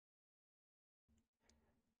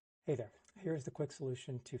Hey there, here's the quick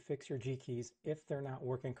solution to fix your G keys if they're not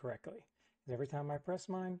working correctly. Every time I press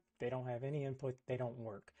mine, they don't have any input, they don't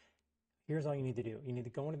work. Here's all you need to do. You need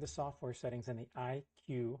to go into the software settings in the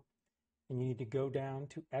IQ, and you need to go down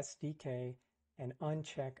to SDK and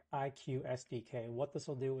uncheck IQ SDK. What this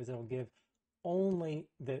will do is it'll give only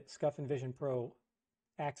the Scuf Envision Pro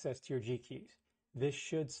access to your G keys. This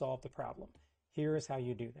should solve the problem. Here is how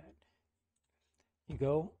you do that. You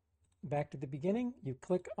go back to the beginning, you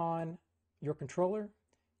click on your controller,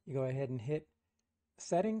 you go ahead and hit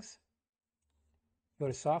settings, go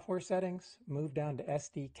to software settings, move down to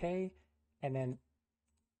SDK, and then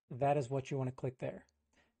that is what you want to click there.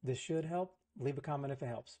 This should help. Leave a comment if it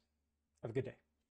helps. Have a good day.